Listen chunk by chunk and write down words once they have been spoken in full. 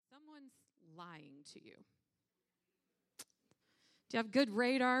someone's lying to you? Do you have good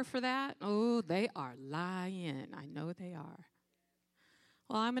radar for that? Oh, they are lying. I know they are.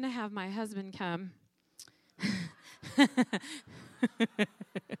 Well, I'm going to have my husband come.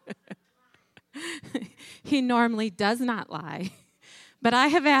 He normally does not lie. But I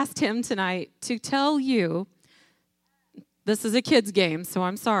have asked him tonight to tell you, this is a kid's game, so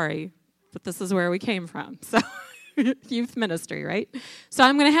I'm sorry, but this is where we came from. So, youth ministry, right? So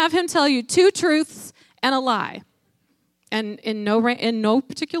I'm going to have him tell you 2 truths and a lie. And in no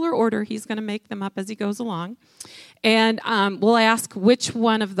particular order, he's going to make them up as he goes along. And we'll ask which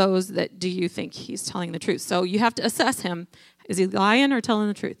one of those that do you think he's telling the truth. So you have to assess him. Is he lying or telling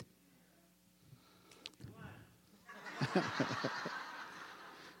the truth?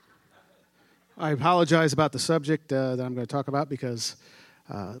 I apologize about the subject that I'm going to talk about because,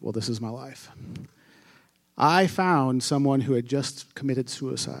 this is my life. I found someone who had just committed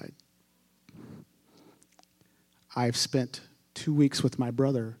suicide. I've spent 2 weeks with my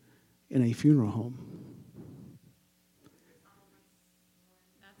brother in a funeral home.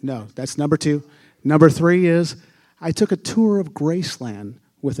 No, that's number 2. Number 3 is I took a tour of Graceland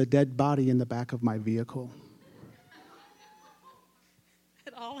with a dead body in the back of my vehicle.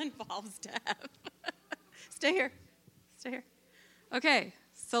 It all involves death. Stay here. Okay,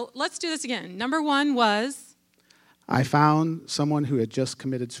 so let's do this again. Number 1 was? I found someone who had just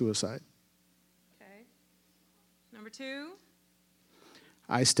committed suicide. Okay. Number 2?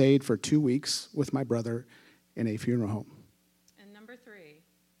 I stayed for 2 weeks with my brother in a funeral home. And number 3?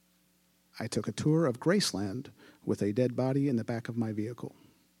 I took a tour of Graceland with a dead body in the back of my vehicle.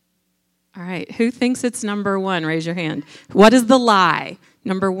 All right, who thinks it's number 1? Raise your hand. What is the lie?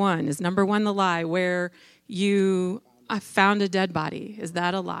 Number 1. Is number 1 the lie where you found a dead body? Is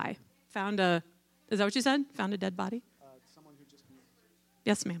that a lie? Is that what you said? Found a dead body? Someone who just committed suicide.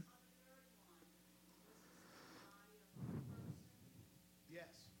 Yes, ma'am. Yes.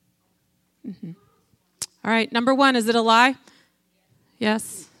 Mm-hmm. All right, number 1, is it a lie?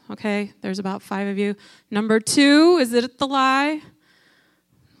 Yes. Okay, there's about 5 of you. Number 2, is it the lie?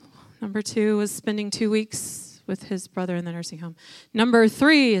 Number 2 was spending 2 weeks with his brother in the nursing home. Number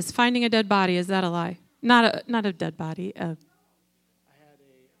 3 is finding a dead body. Is that a lie? Not a dead body.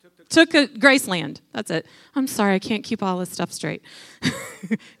 Took a Graceland. That's it. I'm sorry, I can't keep all this stuff straight.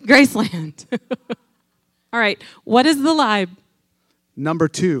 Graceland. All right, what is the lie? Number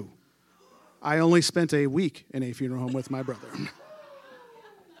 2, I only spent a week in a funeral home with my brother.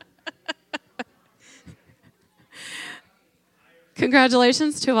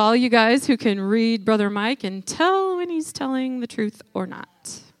 Congratulations to all you guys who can read Brother Mike and tell when he's telling the truth or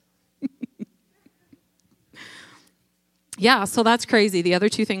not. Yeah, so that's crazy. The other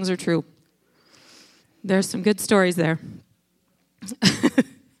 2 things are true. There's some good stories there.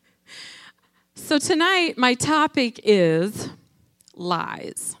 So tonight, my topic is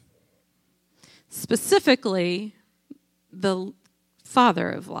lies. Specifically, the father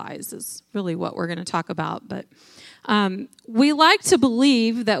of lies is really what we're going to talk about. But we like to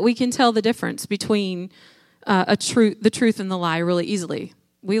believe that we can tell the difference between the truth and the lie really easily.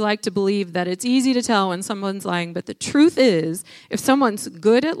 We like to believe that it's easy to tell when someone's lying, but the truth is, if someone's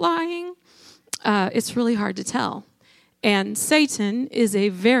good at lying, it's really hard to tell. And Satan is a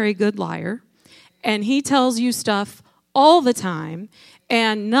very good liar, and he tells you stuff all the time,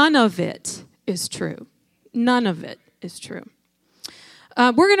 and none of it is true. None of it is true.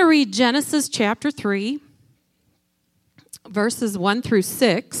 We're going to read Genesis chapter 3, verses 1 through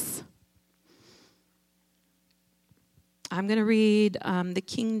 6. I'm going to read the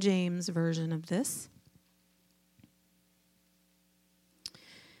King James version of this.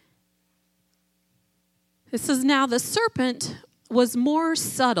 It says, "Now the serpent was more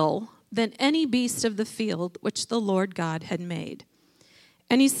subtle than any beast of the field which the Lord God had made.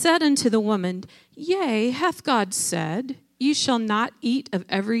 And he said unto the woman, Yea, hath God said, Ye shall not eat of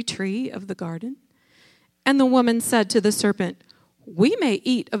every tree of the garden? And the woman said to the serpent, We may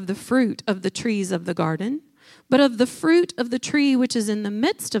eat of the fruit of the trees of the garden, but of the fruit of the tree which is in the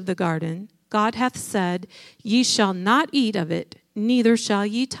midst of the garden, God hath said, Ye shall not eat of it, neither shall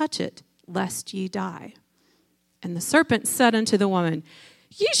ye touch it, lest ye die. And the serpent said unto the woman,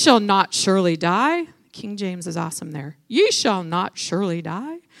 Ye shall not surely die. King James is awesome there. Ye shall not surely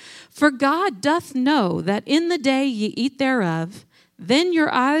die. For God doth know that in the day ye eat thereof, then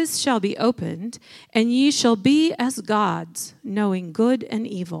your eyes shall be opened, and ye shall be as gods, knowing good and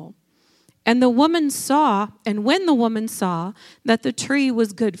evil. And when the woman saw that the tree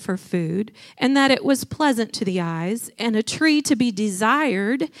was good for food, and that it was pleasant to the eyes, and a tree to be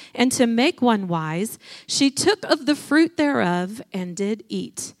desired, and to make one wise, she took of the fruit thereof, and did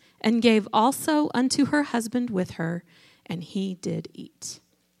eat, and gave also unto her husband with her, and he did eat.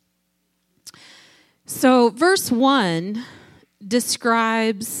 So verse 1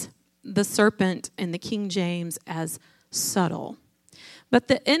 describes the serpent in the King James as subtle. But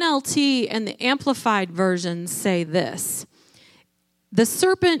the NLT and the Amplified versions say this: the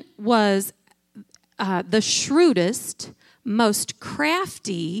serpent was the shrewdest, most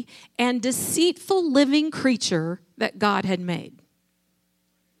crafty, and deceitful living creature that God had made.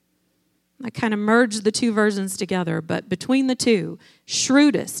 I kind of merged the two versions together, but between the two,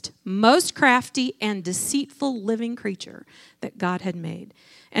 shrewdest, most crafty, and deceitful living creature that God had made.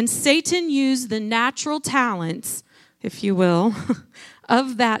 And Satan used the natural talents, if you will,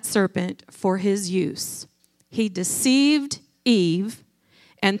 of that serpent for his use. He deceived Eve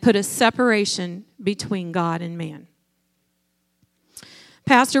and put a separation between God and man.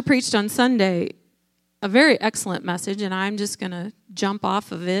 Pastor preached on Sunday a very excellent message, and I'm just going to jump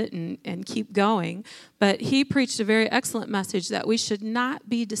off of it and keep going. But he preached a very excellent message that we should not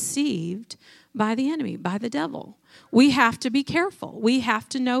be deceived by the enemy, by the devil. We have to be careful. We have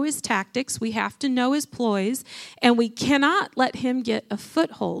to know his tactics. We have to know his ploys. And we cannot let him get a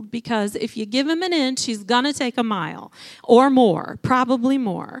foothold, because if you give him an inch, he's going to take a mile or more, probably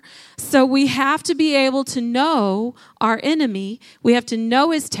more. So we have to be able to know our enemy. We have to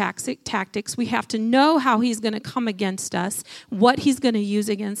know his tactics. We have to know how he's going to come against us, what he's going to use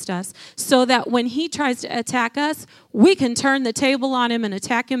against us, so that when he tries to attack us, we can turn the table on him and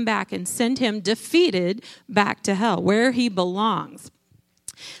attack him back and send him defeated back to hell, where he belongs.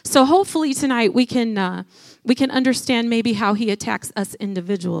 So hopefully tonight we can understand maybe how he attacks us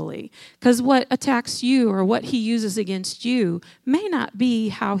individually, because what attacks you or what he uses against you may not be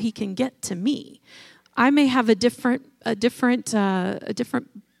how he can get to me. I may have a different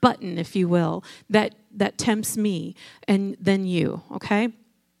button, if you will, that tempts me and than you. Okay.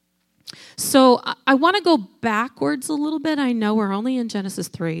 So I want to go backwards a little bit. I know we're only in Genesis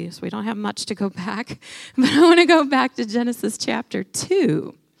 3, so we don't have much to go back. But I want to go back to Genesis chapter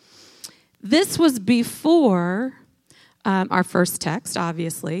 2. This was before our first text,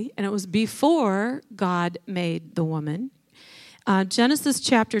 obviously, and it was before God made the woman. Genesis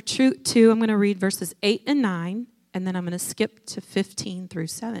chapter 2, I'm going to read verses 8 and 9, and then I'm going to skip to 15 through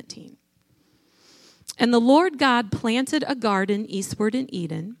 17. And the Lord God planted a garden eastward in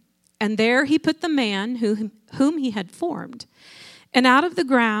Eden, and there he put the man whom he had formed. And out of the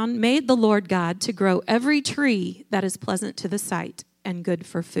ground made the Lord God to grow every tree that is pleasant to the sight and good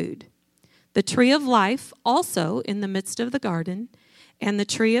for food. The tree of life also in the midst of the garden, and the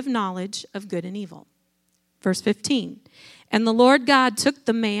tree of knowledge of good and evil. Verse 15. And the Lord God took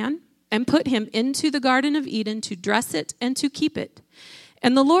the man and put him into the Garden of Eden to dress it and to keep it.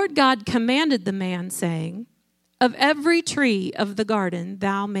 And the Lord God commanded the man, saying, of every tree of the garden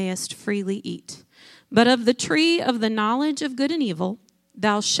thou mayest freely eat, but of the tree of the knowledge of good and evil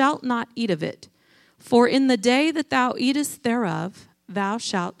thou shalt not eat of it, for in the day that thou eatest thereof thou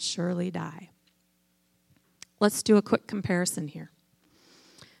shalt surely die. Let's do a quick comparison here.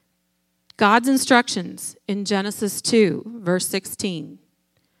 God's instructions in Genesis 2, verse 16.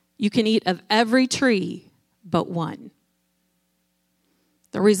 You can eat of every tree but one.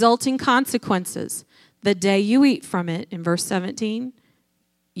 The resulting consequences: the day you eat from it, in verse 17,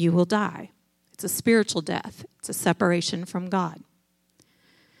 you will die. It's a spiritual death. It's a separation from God.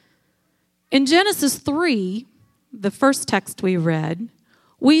 In Genesis 3, the first text we read,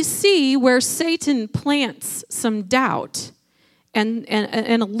 we see where Satan plants some doubt and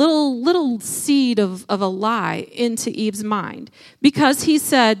a little seed of a lie into Eve's mind, because he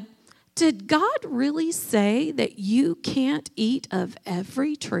said, did God really say that you can't eat of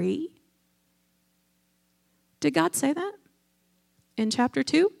every tree? Did God say that in chapter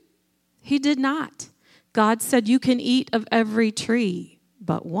 2? He did not. God said you can eat of every tree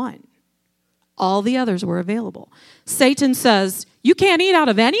but one. All the others were available. Satan says, you can't eat out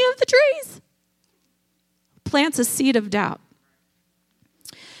of any of the trees? Plants a seed of doubt.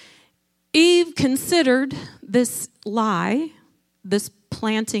 Eve considered this lie, this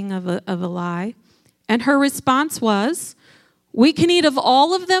planting of a lie, and her response was, we can eat of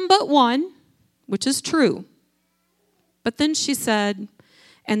all of them but one, which is true. But then she said,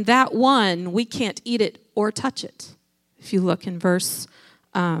 and that one, we can't eat it or touch it. If you look in verse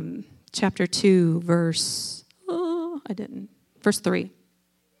chapter 2, verse 3.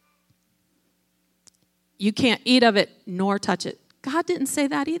 You can't eat of it nor touch it. God didn't say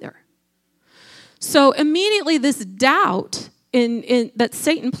that either. So immediately this doubt that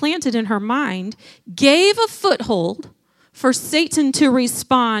Satan planted in her mind gave a foothold for Satan to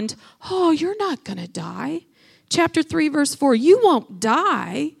respond, oh, you're not going to die. Chapter 3, verse 4, you won't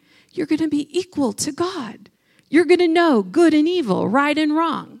die. you're going to be equal to God. You're going to know good and evil, right and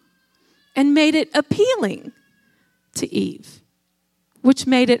wrong, and made it appealing to Eve, which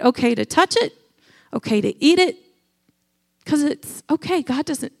made it okay to touch it, okay to eat it, because it's okay.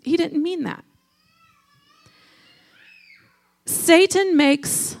 He didn't mean that. Satan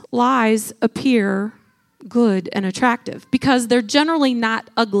makes lies appear good and attractive because they're generally not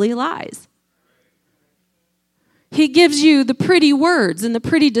ugly lies. He gives you the pretty words and the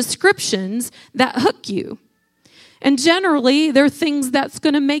pretty descriptions that hook you. And generally, they're things that's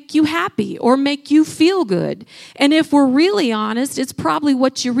going to make you happy or make you feel good. And if we're really honest, it's probably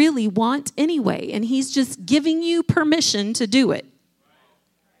what you really want anyway. And he's just giving you permission to do it.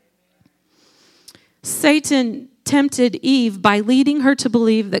 Satan tempted Eve by leading her to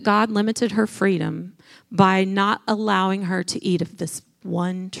believe that God limited her freedom by not allowing her to eat of this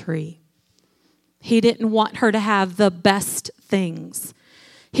one tree. He didn't want her to have the best things.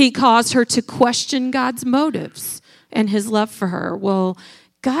 He caused her to question God's motives and his love for her. Well,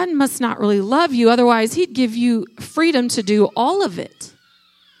 God must not really love you, otherwise he'd give you freedom to do all of it.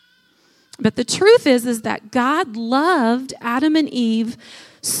 But the truth is that God loved Adam and Eve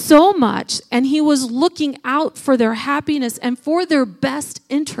so much, and he was looking out for their happiness and for their best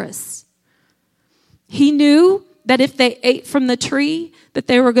interests. He knew that if they ate from the tree, that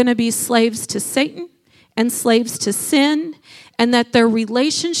they were going to be slaves to Satan and slaves to sin, and that their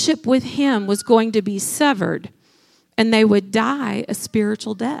relationship with him was going to be severed, and they would die a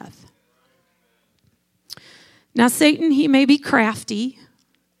spiritual death. Now, Satan, he may be crafty.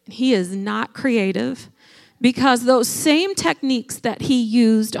 He is not creative, because those same techniques that he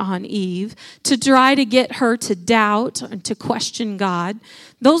used on Eve to try to get her to doubt and to question God,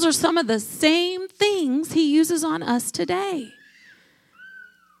 those are some of the same things he uses on us today.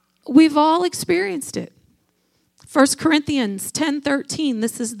 We've all experienced it. 1 Corinthians 10:13,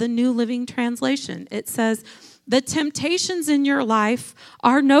 this is the New Living Translation. It says, the temptations in your life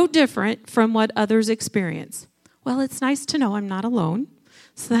are no different from what others experience. Well, it's nice to know I'm not alone.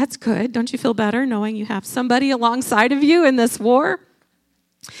 So that's good. Don't you feel better knowing you have somebody alongside of you in this war?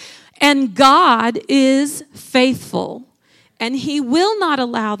 And God is faithful, and he will not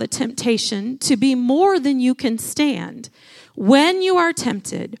allow the temptation to be more than you can stand. When you are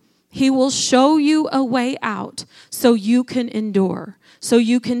tempted, he will show you a way out so you can endure, so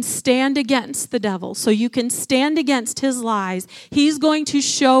you can stand against the devil, so you can stand against his lies. He's going to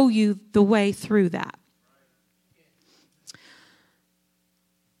show you the way through that.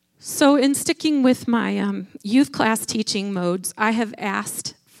 So in sticking with my youth class teaching modes, I have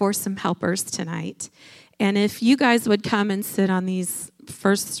asked for some helpers tonight. And if you guys would come and sit on these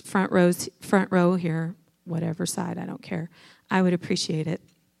front row here, whatever side, I don't care, I would appreciate it.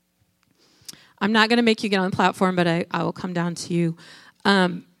 I'm not going to make you get on the platform, but I will come down to you.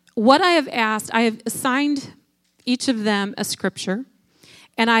 What I have asked, I have assigned each of them a scripture,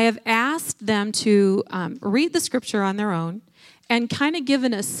 and I have asked them to read the scripture on their own and kind of give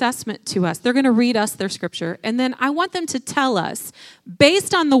an assessment to us. They're going to read us their scripture, and then I want them to tell us,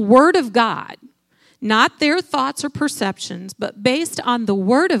 based on the Word of God, not their thoughts or perceptions, but based on the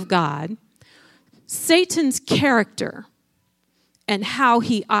Word of God, Satan's character and how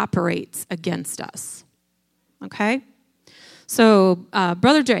he operates against us. Okay? So,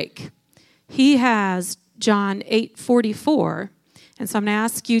 Brother Drake, he has John 8:44, and so I'm going to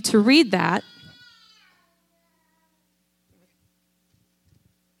ask you to read that.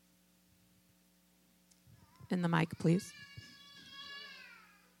 In the mic, please.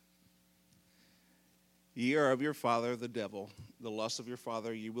 Ye are of your father the devil, the lust of your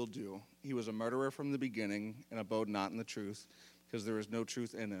father ye will do. He was a murderer from the beginning, and abode not in the truth, because there is no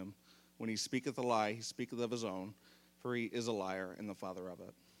truth in him. When he speaketh a lie, he speaketh of his own, for he is a liar and the father of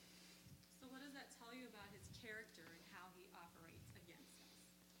it. So what does that tell you about his character and how he operates against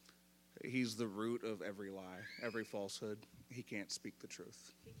us? He's the root of every lie, every falsehood. He can't speak the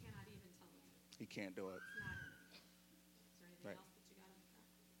truth. He cannot even tell the truth. He can't do it. Is there anything Right. else that you got on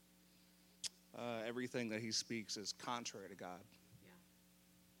that? Everything that he speaks is contrary to God. Yeah.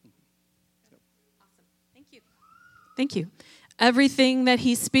 Yep. Awesome. Thank you. Thank you. Everything that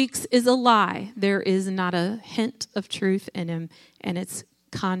he speaks is a lie. There is not a hint of truth in him, and it's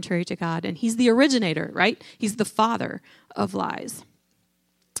contrary to God. And he's the originator, right? He's the father of lies.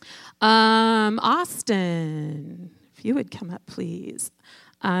 Austin, if you would come up, please.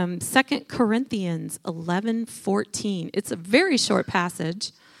 2 Corinthians 11:14. It's a very short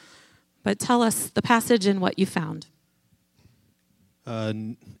passage, but tell us the passage and what you found.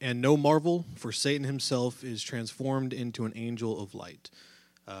 And no marvel, for Satan himself is transformed into an angel of light.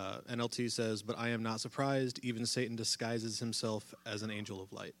 NLT says, "But I am not surprised. Even Satan disguises himself as an angel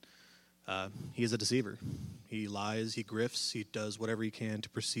of light." He is a deceiver. He lies, he grifts, he does whatever he can to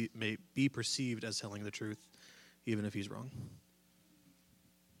be perceived as telling the truth, even if he's wrong.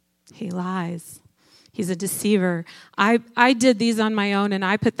 He lies. He's a deceiver. I did these on my own, and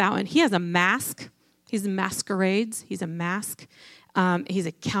I put that one. He has a mask. He's masquerades. He's a mask. He's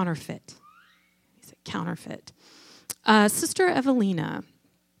a counterfeit. He's a counterfeit. Sister Evelina,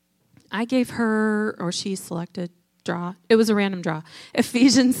 I gave her, or she selected, draw. It was a random draw.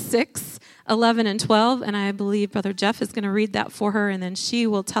 Ephesians 6, 11, and 12, and I believe Brother Jeff is going to read that for her, and then she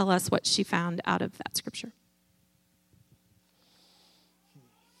will tell us what she found out of that scripture.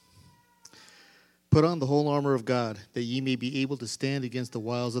 Put on the whole armor of God, that ye may be able to stand against the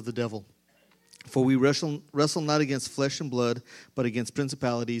wiles of the devil. For we wrestle not against flesh and blood, but against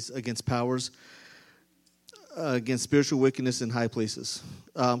principalities, against powers, against spiritual wickedness in high places.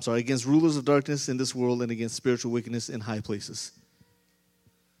 Against rulers of darkness in this world, and against spiritual wickedness in high places.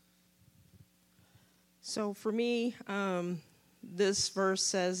 So for me, this verse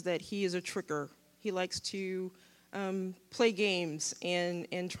says that he is a tricker. He likes to play games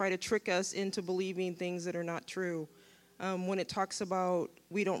and try to trick us into believing things that are not true. When it talks about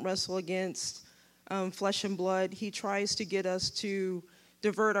we don't wrestle against flesh and blood, he tries to get us to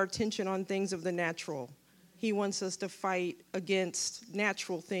divert our attention on things of the natural. He wants us to fight against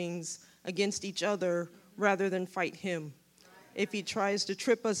natural things, against each other, rather than fight him. If he tries to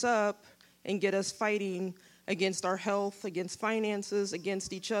trip us up and get us fighting against our health, against finances,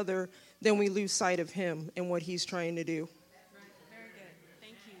 against each other, then we lose sight of him and what he's trying to do. Very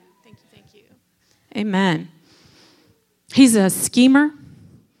good. Thank you. Amen. He's a schemer,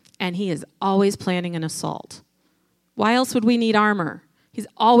 and he is always planning an assault. Why else would we need armor? He's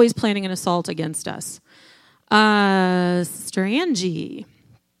always planning an assault against us. Sister Angie,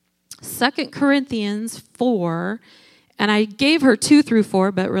 2 Corinthians 4, and I gave her 2 through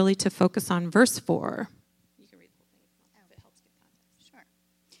 4, but really to focus on verse 4. You can read the whole thing if it helps get context. Sure.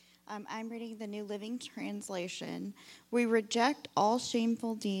 I'm reading the New Living Translation. We reject all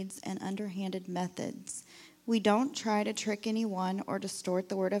shameful deeds and underhanded methods. We don't try to trick anyone or distort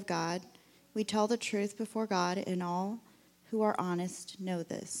the word of God. We tell the truth before God, and all who are honest know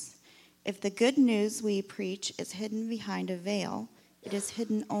this. If the good news we preach is hidden behind a veil, it is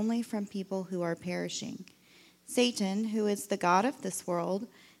hidden only from people who are perishing. Satan, who is the god of this world,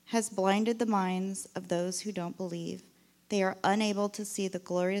 has blinded the minds of those who don't believe. They are unable to see the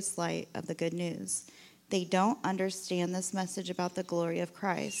glorious light of the good news. They don't understand this message about the glory of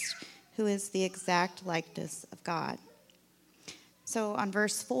Christ, who is the exact likeness of God. So on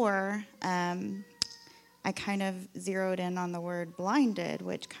verse 4, I kind of zeroed in on the word blinded,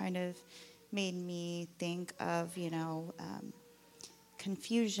 which kind of made me think of,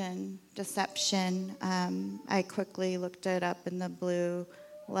 confusion, deception. I quickly looked it up in the Blue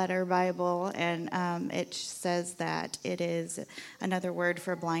Letter Bible, and it says that it is, another word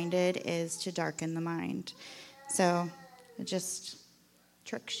for blinded is to darken the mind. So it just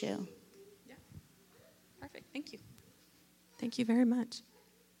tricks you. Yeah. Perfect. Thank you. Thank you very much.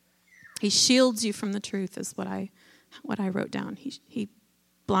 He shields you from the truth is what I wrote down. He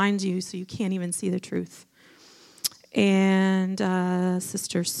blinds you so you can't even see the truth. And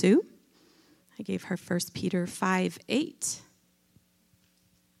Sister Sue, I gave her 1 Peter 5:8.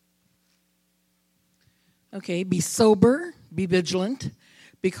 Okay, be sober, be vigilant,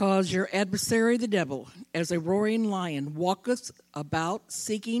 because your adversary the devil, as a roaring lion, walketh about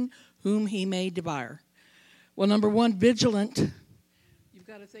seeking whom he may devour. Well, number one, vigilant. You've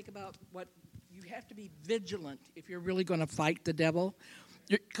got to think about what you have to be vigilant if you're really going to fight the devil,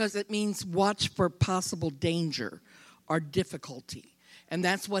 because it means watch for possible danger or difficulty. And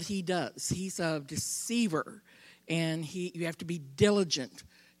that's what he does. He's a deceiver, and you have to be diligent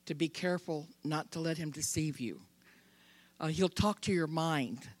to be careful not to let him deceive you. He'll talk to your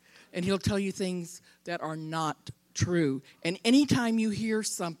mind, and he'll tell you things that are not true. And anytime you hear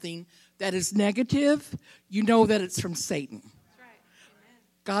something that is negative, you know that it's from Satan.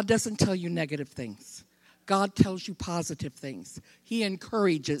 God doesn't tell you negative things. God tells you positive things. He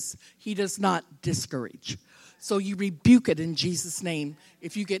encourages. He does not discourage. So you rebuke it in Jesus' name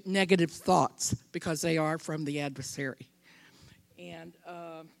if you get negative thoughts, because they are from the adversary. And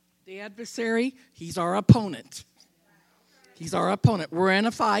the adversary, he's our opponent. He's our opponent. We're in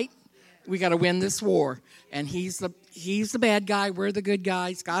a fight. We got to win this war. And he's the bad guy. We're the good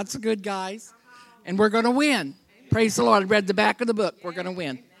guys. God's the good guys. And we're going to win. Praise the Lord. I read the back of the book. We're going to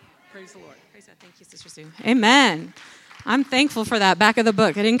win. Praise the Lord. Praise God. Thank you, Sister Sue. Amen. I'm thankful for that back of the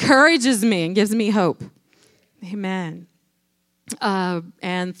book. It encourages me and gives me hope. Amen.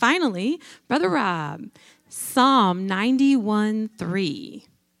 And finally, Brother Rob, Psalm 91:3.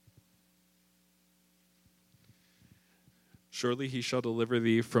 Surely he shall deliver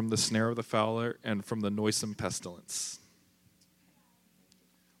thee from the snare of the fowler and from the noisome pestilence.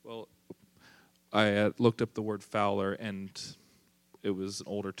 Well, I looked up the word fowler, and it was an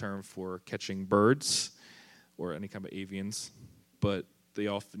older term for catching birds or any kind of avians. But they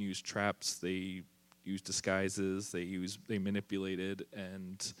often use traps, they use disguises, they manipulated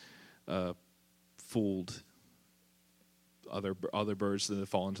and fooled other birds that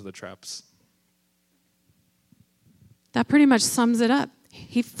fall into the traps. That pretty much sums it up.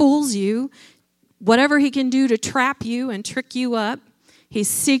 He fools you. Whatever he can do to trap you and trick you up, he's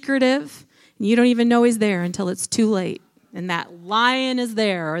secretive, and you don't even know he's there until it's too late. And that lion is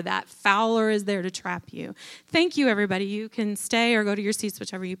there, or that fowler is there to trap you. Thank you, everybody. You can stay or go to your seats,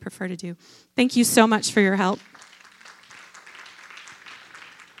 whichever you prefer to do. Thank you so much for your help.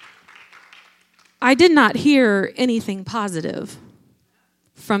 I did not hear anything positive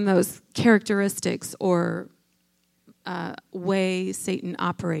from those characteristics or way Satan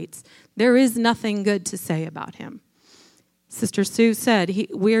operates. There is nothing good to say about him. Sister Sue said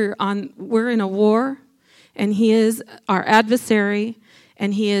we're in a war, and he is our adversary,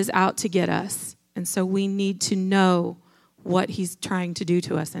 and he is out to get us. And so we need to know what he's trying to do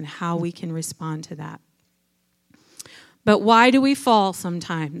to us and how we can respond to that. But why do we fall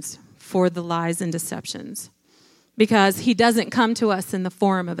sometimes for the lies and deceptions? Because he doesn't come to us in the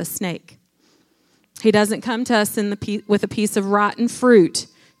form of a snake. He doesn't come to us with a piece of rotten fruit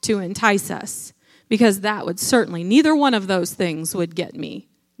to entice us, because that would certainly, neither one of those things would get me.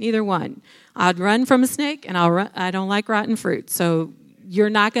 Neither one. I'd run from a snake, and I don't like rotten fruit, so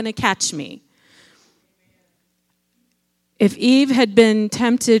you're not going to catch me. If Eve had been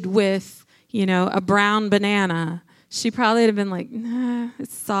tempted with, a brown banana, she probably would have been like, nah,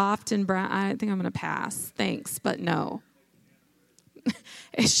 it's soft and brown. I think I'm going to pass. Thanks, but no.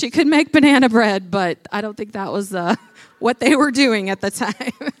 She could make banana bread, but I don't think that was what they were doing at the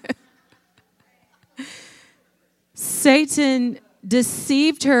time. Satan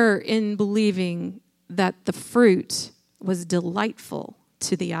deceived her in believing that the fruit was delightful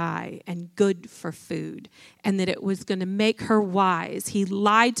to the eye and good for food, and that it was going to make her wise. He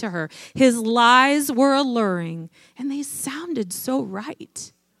lied to her. His lies were alluring, and they sounded so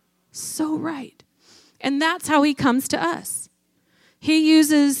right. So right. And that's how he comes to us. He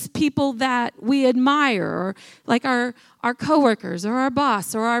uses people that we admire, or like our coworkers, or our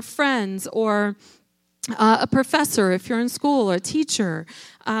boss, or our friends, or a professor if you're in school, or a teacher.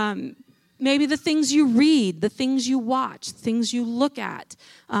 Maybe the things you read, the things you watch, the things you look at,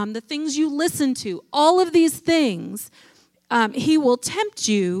 the things you listen to. All of these things, he will tempt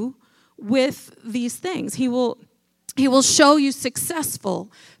you with these things. He will show you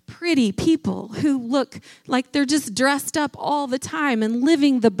successful, pretty people who look like they're just dressed up all the time and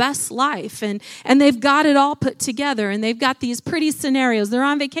living the best life, and they've got it all put together, and they've got these pretty scenarios. They're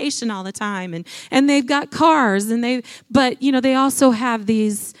on vacation all the time, and they've got cars, but they also have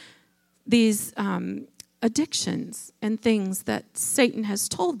these addictions and things that Satan has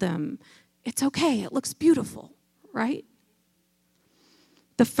told them. It's okay, it looks beautiful, right?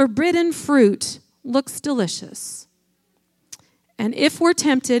 The forbidden fruit looks delicious. And if we're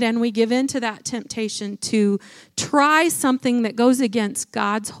tempted and we give in to that temptation to try something that goes against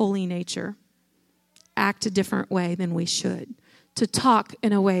God's holy nature, act a different way than we should, to talk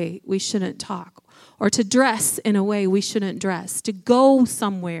in a way we shouldn't talk, or to dress in a way we shouldn't dress, to go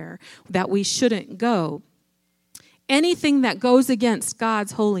somewhere that we shouldn't go, anything that goes against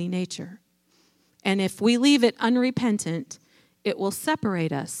God's holy nature, and if we leave it unrepentant, it will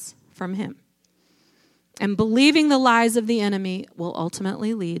separate us from him. And believing the lies of the enemy will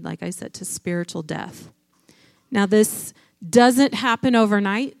ultimately lead, like I said, to spiritual death. Now, this doesn't happen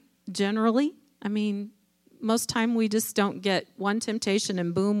overnight, generally. I mean, most time we just don't get one temptation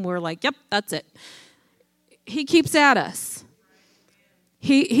and boom, we're like, yep, that's it. He keeps at us.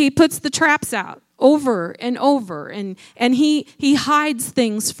 He puts the traps out over and over, and he hides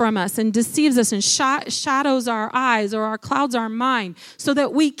things from us and deceives us and shadows our eyes or clouds our mind so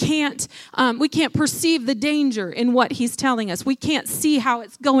that we can't perceive the danger in what he's telling us. We can't see how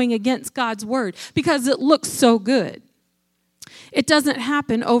it's going against God's word because it looks so good. It doesn't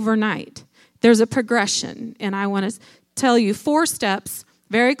happen overnight. There's a progression, and I want to tell you 4 steps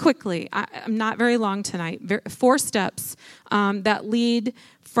very quickly. I'm not very long tonight. 4 steps that lead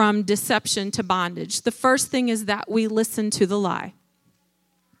from deception to bondage. The first thing is that we listen to the lie.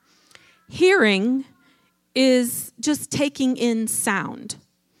 Hearing is just taking in sound.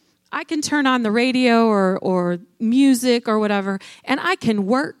 I can turn on the radio or music or whatever, and I can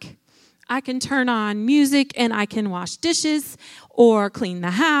work. I can turn on music and I can wash dishes or clean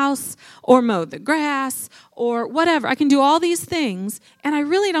the house or mow the grass or whatever. I can do all these things, and I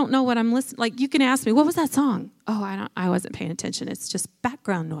really don't know what I'm listening. Like, you can ask me, what was that song? Oh, I wasn't paying attention. It's just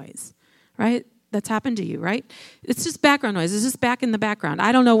background noise, right? That's happened to you, right? It's just background noise. It's just back in the background.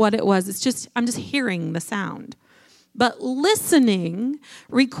 I don't know what it was. I'm just hearing the sound. But listening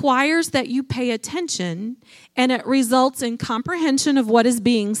requires that you pay attention, and it results in comprehension of what is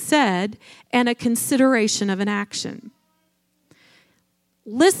being said and a consideration of an action.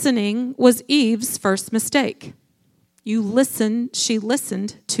 Listening was Eve's first mistake. She listened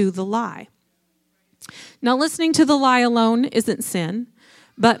to the lie. Now, listening to the lie alone isn't sin,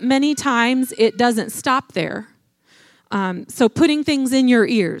 but many times it doesn't stop there. So putting things in your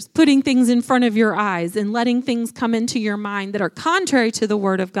ears, putting things in front of your eyes, and letting things come into your mind that are contrary to the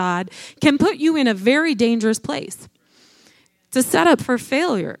Word of God can put you in a very dangerous place. It's a setup for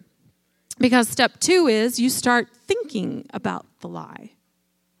failure. Because step 2 is you start thinking about the lie,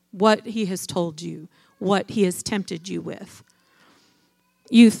 what he has told you, what he has tempted you with.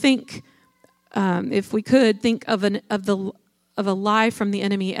 You think, if we could, think of a lie from the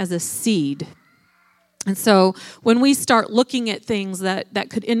enemy as a seed. And so when we start looking at things that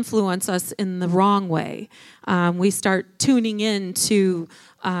could influence us in the wrong way, we start tuning in to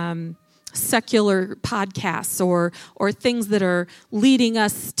secular podcasts or things that are leading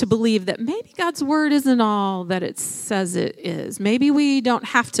us to believe that maybe God's word isn't all that it says it is. Maybe we don't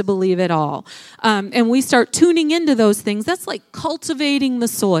have to believe it all. And we start tuning into those things. That's like cultivating the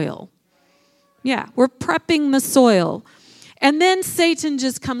soil. Yeah, we're prepping the soil. And then Satan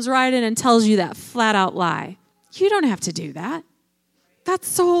just comes right in and tells you that flat-out lie. You don't have to do that. That's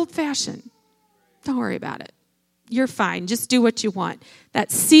so old-fashioned. Don't worry about it. You're fine. Just do what you want.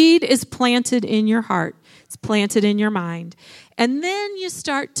 That seed is planted in your heart. It's planted in your mind. And then you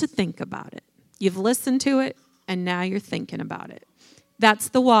start to think about it. You've listened to it, and now you're thinking about it. That's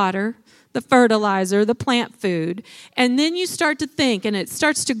the water, the fertilizer, the plant food. And then you start to think, and it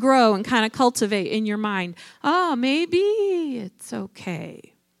starts to grow and kind of cultivate in your mind. Oh, maybe it's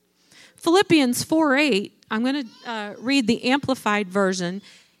okay. Philippians 4:8, I'm going to read the Amplified Version,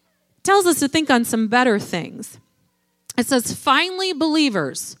 tells us to think on some better things. It says, finally,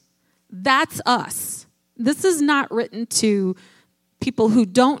 believers, that's us. This is not written to people who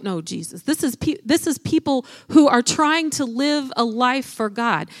don't know Jesus. This is people who are trying to live a life for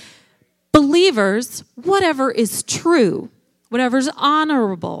God. Believers, whatever is true, whatever is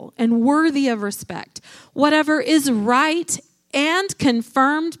honorable and worthy of respect, whatever is right and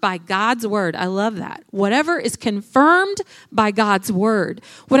confirmed by God's word. I love that. Whatever is confirmed by God's word,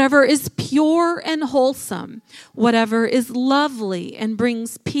 whatever is pure and wholesome, whatever is lovely and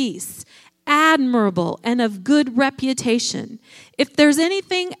brings peace, admirable and of good reputation. If there's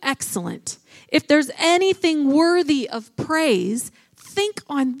anything excellent, if there's anything worthy of praise, think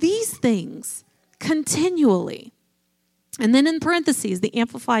on these things continually. And then in parentheses, the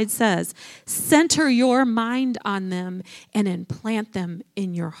Amplified says, center your mind on them and implant them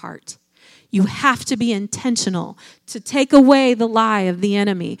in your heart. You have to be intentional to take away the lie of the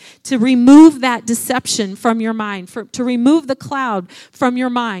enemy, to remove that deception from your mind, to remove the cloud from your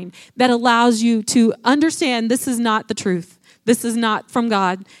mind that allows you to understand this is not the truth. This is not from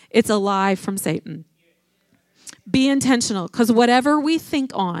God. It's a lie from Satan. Be intentional, because whatever we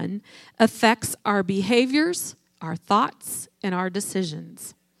think on affects our behaviors, our thoughts, and our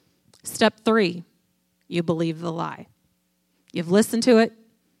decisions. Step 3, you believe the lie. You've listened to it,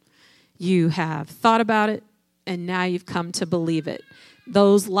 you have thought about it, and now you've come to believe it.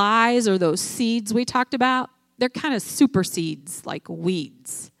 Those lies or those seeds we talked about, they're kind of super seeds, like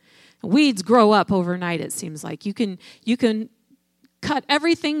weeds. Weeds grow up overnight, it seems like. You can cut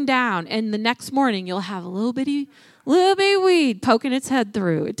everything down, and the next morning you'll have a little bitty weed poking its head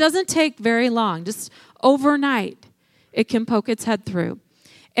through. It doesn't take very long. Just overnight, it can poke its head through.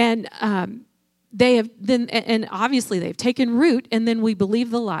 And obviously they've taken root, and then we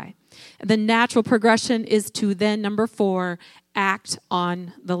believe the lie. The natural progression is to then, number 4, act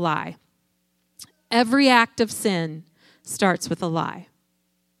on the lie. Every act of sin starts with a lie.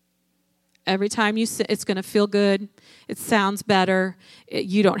 Every time you sin, it's going to feel good. It sounds better.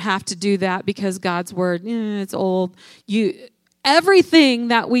 You don't have to do that because God's word, it's old. Everything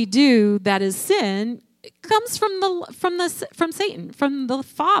that we do that is sin comes from Satan, from the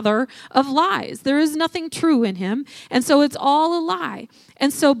father of lies. There is nothing true in him, and so it's all a lie.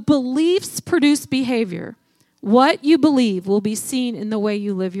 And so beliefs produce behavior. What you believe will be seen in the way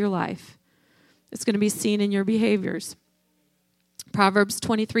you live your life. It's going to be seen in your behaviors. Proverbs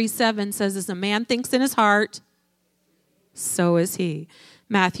 23:7 says, as a man thinks in his heart, so is he.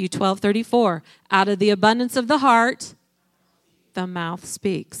 Matthew 12:34, out of the abundance of the heart, the mouth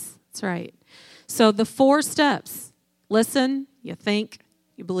speaks. That's right. So the 4 steps: listen, you think,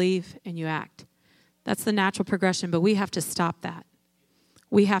 you believe, and you act. That's the natural progression, but we have to stop that.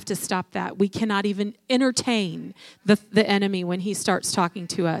 We have to stop that. We cannot even entertain the enemy when he starts talking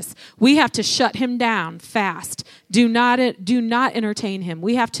to us. We have to shut him down fast. Do not entertain him.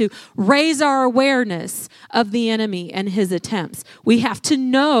 We have to raise our awareness of the enemy and his attempts. We have to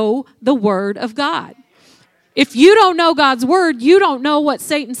know the word of God. If you don't know God's word, you don't know what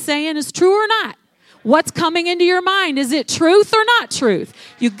Satan's saying is true or not. What's coming into your mind? Is it truth or not truth?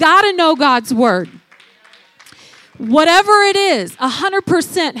 You got to know God's word. Whatever it is,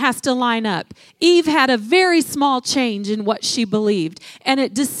 100% has to line up. Eve had a very small change in what she believed, and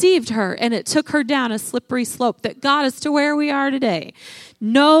it deceived her, and it took her down a slippery slope that got us to where we are today.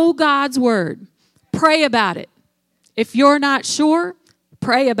 Know God's word. Pray about it. If you're not sure,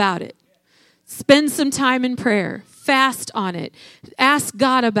 pray about it. Spend some time in prayer. Fast on it. Ask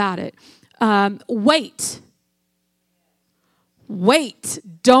God about it. Wait.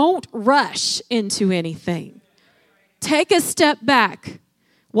 Don't rush into anything. Take a step back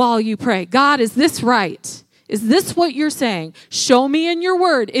while you pray. God, is this right? Is this what you're saying? Show me in your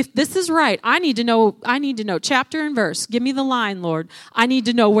word. If this is right, I need to know chapter and verse. Give me the line, Lord. I need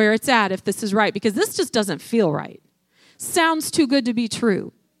to know where it's at if this is right, because this just doesn't feel right. Sounds too good to be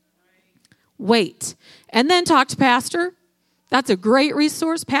true. Wait. And then talk to pastor. That's a great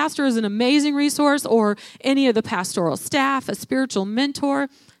resource. Pastor is an amazing resource, or any of the pastoral staff, a spiritual mentor.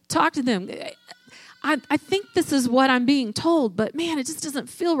 Talk to them. I think this is what I'm being told, but man, it just doesn't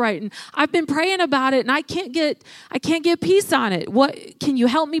feel right. And I've been praying about it, and I can't get peace on it. What, can you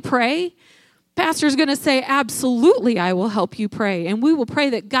help me pray? Pastor's going to say, absolutely, I will help you pray. And we will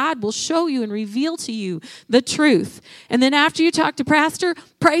pray that God will show you and reveal to you the truth. And then after you talk to pastor,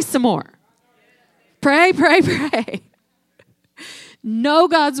 pray some more. Pray. Know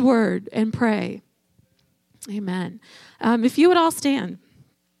God's word and pray. Amen. If you would all stand.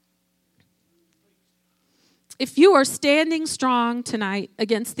 If you are standing strong tonight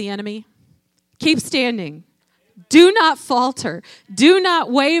against the enemy, keep standing. Do not falter. Do not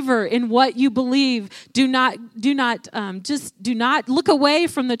waver in what you believe. Do not look away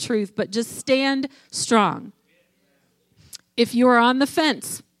from the truth, but just stand strong. If you are on the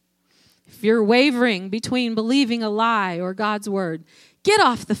fence, if you're wavering between believing a lie or God's word, get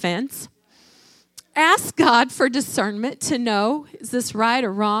off the fence. Ask God for discernment to know, is this right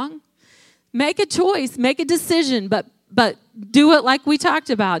or wrong? Make a choice, make a decision, but do it like we talked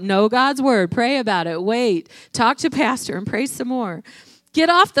about. Know God's word, pray about it, wait, talk to pastor and pray some more. Get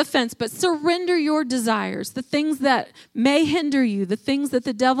off the fence, but surrender your desires, the things that may hinder you, the things that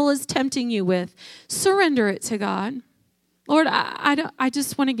the devil is tempting you with. Surrender it to God. Lord, I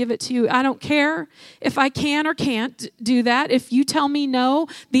just want to give it to you. I don't care if I can or can't do that. If you tell me no,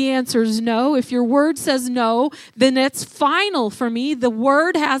 the answer is no. If your word says no, then it's final for me. The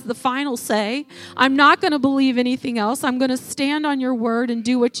word has the final say. I'm not going to believe anything else. I'm going to stand on your word and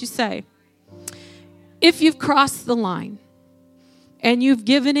do what you say. If you've crossed the line and you've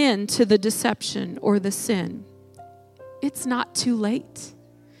given in to the deception or the sin, it's not too late.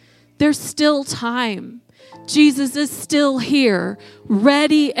 There's still time. Jesus is still here,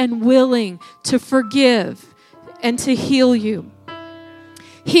 ready and willing to forgive and to heal you.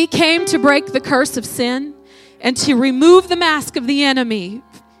 He came to break the curse of sin and to remove the mask of the enemy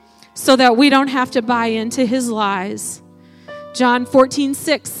so that we don't have to buy into his lies. John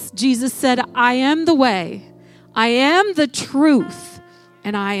 14:6, Jesus said, I am the way, I am the truth,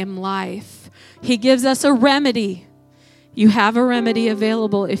 and I am life. He gives us a remedy. You have a remedy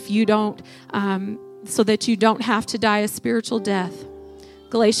available if you don't, so that you don't have to die a spiritual death.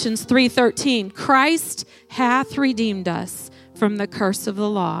 Galatians 3:13, Christ hath redeemed us from the curse of the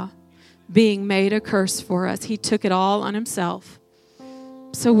law, being made a curse for us. He took it all on himself,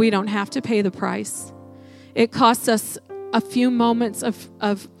 so we don't have to pay the price. It costs us a few moments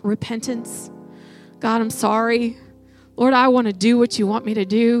of repentance. God, I'm sorry. Lord, I want to do what you want me to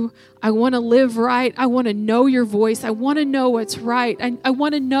do. I want to live right. I want to know your voice. I want to know what's right. I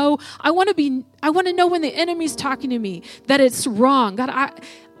want to know. I want to know when the enemy's talking to me that it's wrong. God,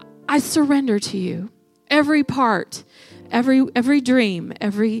 I surrender to you. Every part, every dream,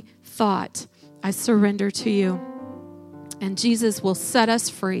 every thought, I surrender to you. And Jesus will set us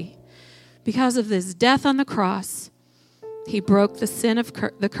free. Because of his death on the cross, he broke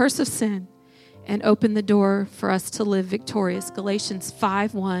the curse of sin and opened the door for us to live victorious. Galatians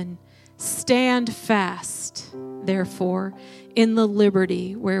 5:1 Stand fast, therefore, in the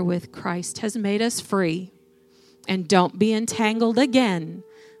liberty wherewith Christ has made us free, and don't be entangled again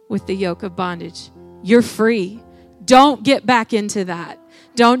with the yoke of bondage. You're free. Don't get back into that.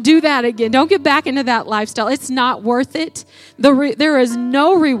 Don't do that again. Don't get back into that lifestyle. It's not worth it. There is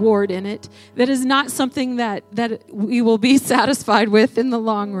no reward in it. That is not something that we will be satisfied with in the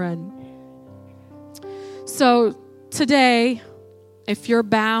long run. So today, if you're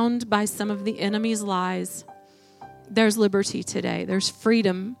bound by some of the enemy's lies, there's liberty today. There's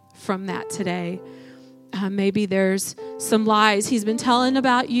freedom from that today. Maybe there's some lies he's been telling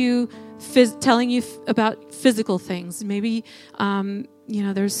you about physical things. Maybe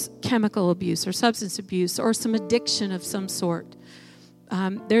there's chemical abuse or substance abuse or some addiction of some sort.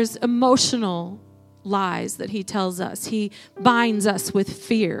 There's emotional lies that he tells us. He binds us with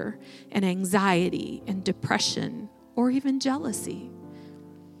fear and anxiety and depression or even jealousy.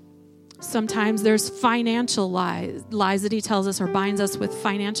 Sometimes there's financial lies that he tells us or binds us with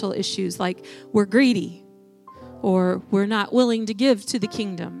financial issues, like we're greedy or we're not willing to give to the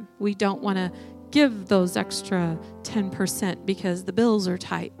kingdom. We don't want to give those extra 10% because the bills are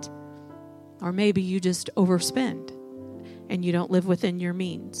tight. Or maybe you just overspend and you don't live within your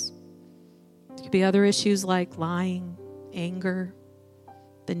means. There could be other issues like lying, anger,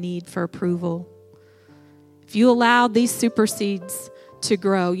 the need for approval. If you allowed these super seeds to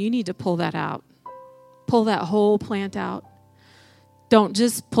grow, you need to pull that out. Pull that whole plant out. Don't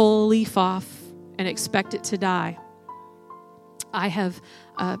just pull a leaf off and expect it to die. I have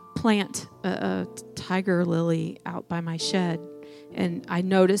a plant, a tiger lily out by my shed, and I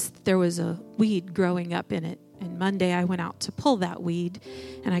noticed there was a weed growing up in it. And Monday I went out to pull that weed,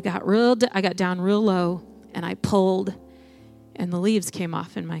 and I got down real low, and I pulled, and the leaves came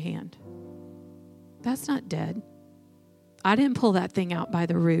off in my hand. That's not dead. I didn't pull that thing out by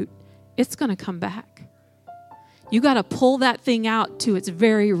the root. It's going to come back. You got to pull that thing out to its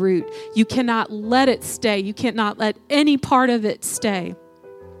very root. You cannot let it stay. You cannot let any part of it stay.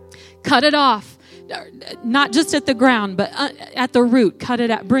 Cut it off, not just at the ground, but at the root. Cut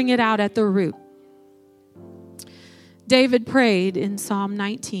it out. Bring it out at the root. David prayed in Psalm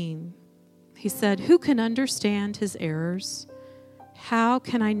 19. He said, "Who can understand his errors? How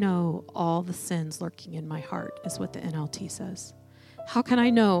can I know all the sins lurking in my heart?" is what the NLT says. How can I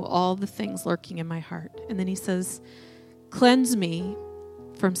know all the things lurking in my heart? And then he says, "Cleanse me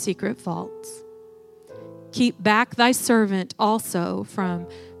from secret faults. Keep back thy servant also from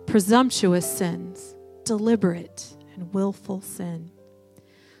presumptuous sins, deliberate and willful sin.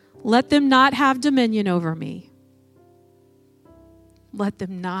 Let them not have dominion over me." Let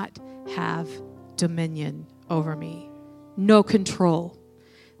them not have dominion over me. No control.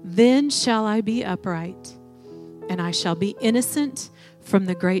 Then shall I be upright, and I shall be innocent from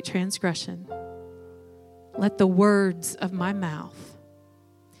the great transgression. Let the words of my mouth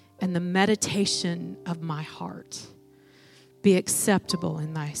and the meditation of my heart be acceptable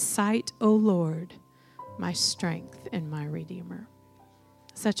in thy sight, O Lord, my strength and my Redeemer.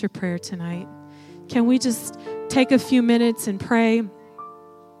 Is that your prayer tonight? Can we just take a few minutes and pray?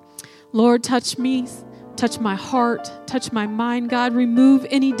 Lord, touch me. Touch my heart, touch my mind, God. Remove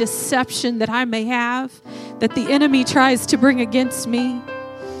any deception that I may have, that the enemy tries to bring against me.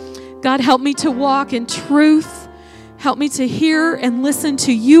 God, help me to walk in truth. Help me to hear and listen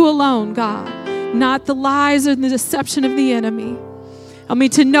to you alone, God, not the lies or the deception of the enemy. Help me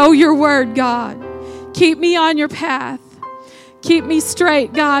to know your word, God. Keep me on your path. Keep me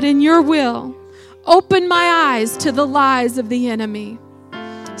straight, God, in your will. Open my eyes to the lies of the enemy,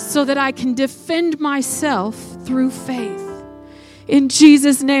 so that I can defend myself through faith. In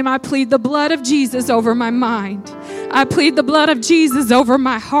Jesus' name, I plead the blood of Jesus over my mind. I plead the blood of Jesus over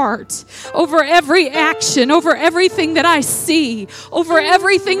my heart, over every action, over everything that I see, over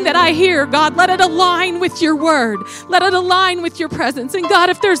everything that I hear. God, let it align with your word. Let it align with your presence. And God,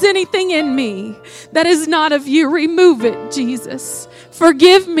 if there's anything in me that is not of you, remove it, Jesus.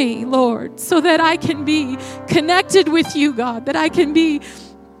 Forgive me, Lord, so that I can be connected with you, God, that I can be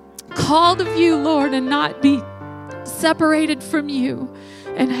called of you, Lord, and not be separated from you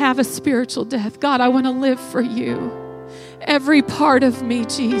and have a spiritual death. God, I want to live for you. Every part of me,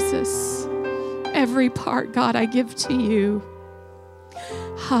 Jesus. Every part, God, I give to you.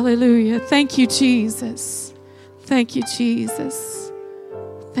 Hallelujah. Thank you, Jesus. Thank you, Jesus.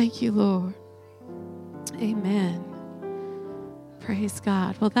 Thank you, Lord. Amen. Praise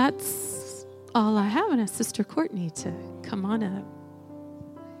God. Well, that's all I have. And I ask Sister Courtney to come on up.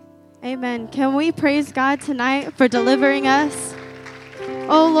 Amen. Can we praise God tonight for delivering us?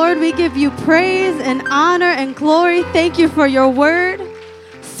 Oh, Lord, we give you praise and honor and glory. Thank you for your word.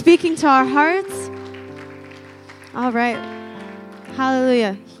 speaking to our hearts. All right.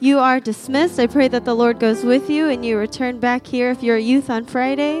 Hallelujah. You are dismissed. I pray that the Lord goes with you and you return back here if you're a youth on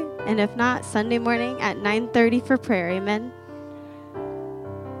Friday, and if not, Sunday morning at 9:30 for prayer. Amen.